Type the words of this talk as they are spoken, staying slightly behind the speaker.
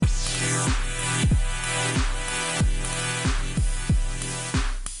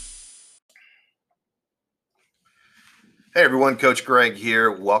Hey everyone, Coach Greg here.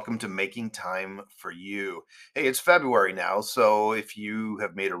 Welcome to Making Time for You. Hey, it's February now, so if you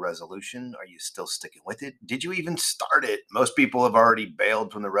have made a resolution, are you still sticking with it? Did you even start it? Most people have already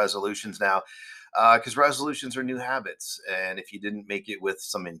bailed from the resolutions now because resolutions are new habits. And if you didn't make it with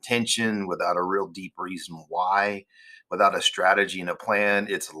some intention, without a real deep reason why, without a strategy and a plan,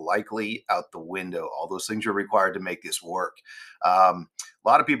 it's likely out the window. All those things are required to make this work. A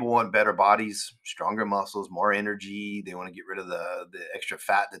lot of people want better bodies, stronger muscles, more energy. They want to get rid of the extra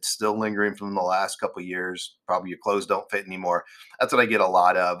fat that's still lingering from the last couple of years. Probably your clothes don't fit anymore. That's what I get a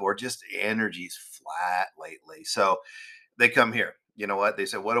lot of, or just energy's flat lately. So they come here. You know what? They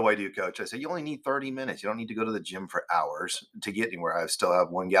say, "What do I do, coach?" I say, "You only need 30 minutes. You don't need to go to the gym for hours to get anywhere." I still have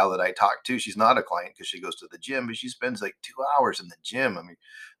one gal that I talk to. She's not a client because she goes to the gym, but she spends like 2 hours in the gym. I mean,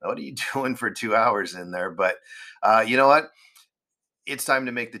 what are you doing for 2 hours in there? But you know what? It's time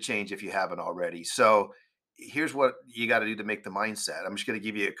to make the change if you haven't already. So here's what you got to do to make the mindset. I'm just going to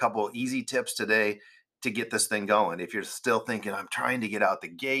give you a couple easy tips today to get this thing going. If you're still thinking, I'm trying to get out the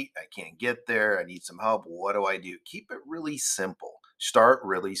gate, I can't get there, I need some help, what do I do? Keep it really simple. Start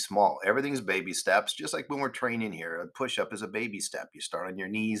really small. Everything's baby steps, just like when we're training here. A push up is a baby step. You start on your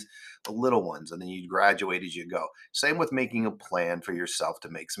knees, the little ones, and then you graduate as you go. Same with making a plan for yourself to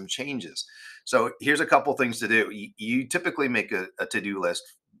make some changes. So here's a couple things to do. You typically make a to-do list,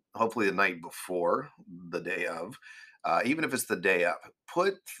 hopefully the night before, the day of, even if it's the day of.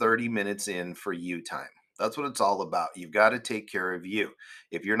 Put 30 minutes in for you time. That's what it's all about. You've got to take care of you.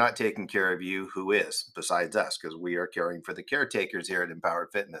 If you're not taking care of you, who is besides us? Because we are caring for the caretakers here at Empowered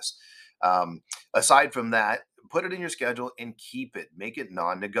Fitness. Um, Aside from that, put it in your schedule and keep it. Make it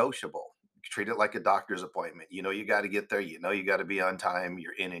non-negotiable. Treat it like a doctor's appointment. You know, you got to get there. You know, you got to be on time.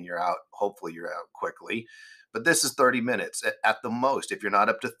 You're in and you're out. Hopefully, you're out quickly. But this is 30 minutes at the most. If you're not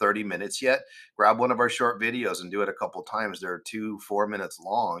up to 30 minutes yet, grab one of our short videos and do it a couple times. They're 2, 4 minutes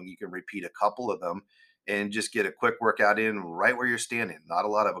long. You can repeat a couple of them and just get a quick workout in right where you're standing. Not a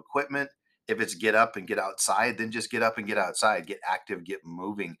lot of equipment. If it's get up and get outside, then just get up and get outside. Get active, get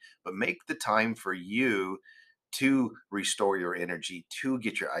moving, but make the time for you to restore your energy, to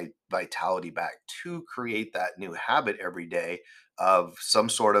get your vitality back, to create that new habit every day of some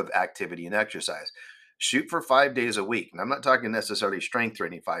sort of activity and exercise. Shoot for 5 days a week. And I'm not talking necessarily strength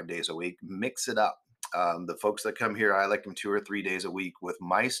training 5 days a week, mix it up. The folks that come here, I like them 2 or 3 days a week with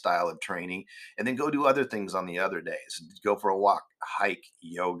my style of training, and then go do other things on the other days. Go for a walk, hike,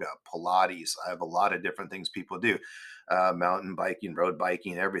 yoga, Pilates. I have a lot of different things people do, mountain biking, road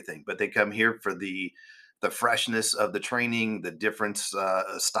biking, everything. But they come here for the freshness of the training, the different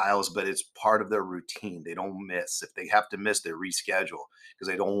styles, but it's part of their routine. They don't miss. If they have to miss, they reschedule because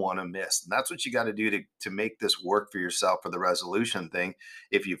they don't want to miss. And that's what you got to do to make this work for yourself for the resolution thing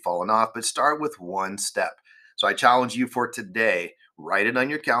if you've fallen off. But start with one step. So I challenge you for today, write it on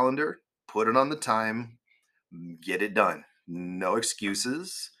your calendar, put it on the time, get it done. No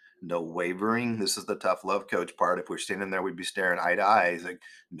excuses, no wavering. This is the tough love coach part. If we're standing there, we'd be staring eye to eye. It's like,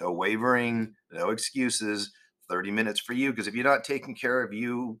 no wavering, no excuses. 30 minutes for you. Because if you're not taking care of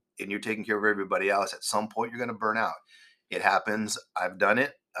you and you're taking care of everybody else, at some point you're going to burn out. It happens. I've done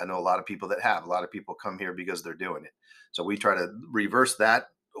it. I know a lot of people that have. A lot of people come here because they're doing it. So we try to reverse that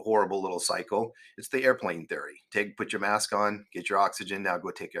horrible little cycle. It's the airplane theory. Put your mask on, get your oxygen. Now go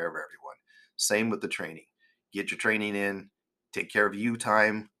take care of everyone. Same with the training. Get your training in, take care of you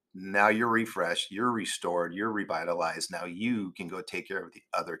time. Now you're refreshed, you're restored, you're revitalized. Now you can go take care of the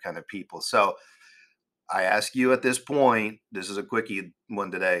other kind of people. So I ask you at this point, this is a quickie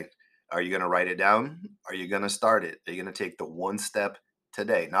one today. Are you going to write it down? Are you going to start it? Are you going to take the one step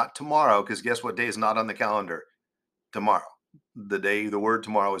today? Not tomorrow, because guess what day is not on the calendar? Tomorrow. The word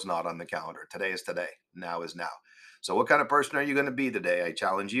tomorrow is not on the calendar. Today is today. Now is now. So what kind of person are you going to be today? I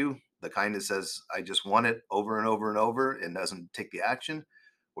challenge you. The kind that says, I just want it over and over and over and doesn't take the action,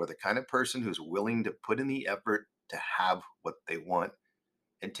 or the kind of person who's willing to put in the effort to have what they want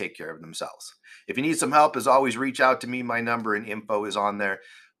and take care of themselves. If you need some help, as always, reach out to me. My number and info is on there.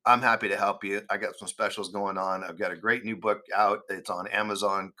 I'm happy to help you. I got some specials going on. I've got a great new book out. It's on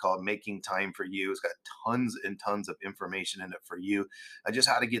Amazon called Making Time for You. It's got tons and tons of information in it for you. Just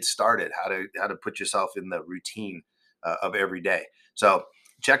how to get started, how to put yourself in the routine of every day. So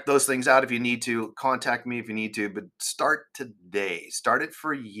check those things out if you need to. Contact me if you need to, but start today. Start it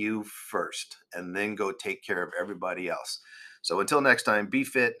for you first, and then go take care of everybody else. So until next time, be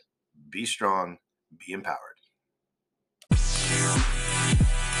fit, be strong, be empowered.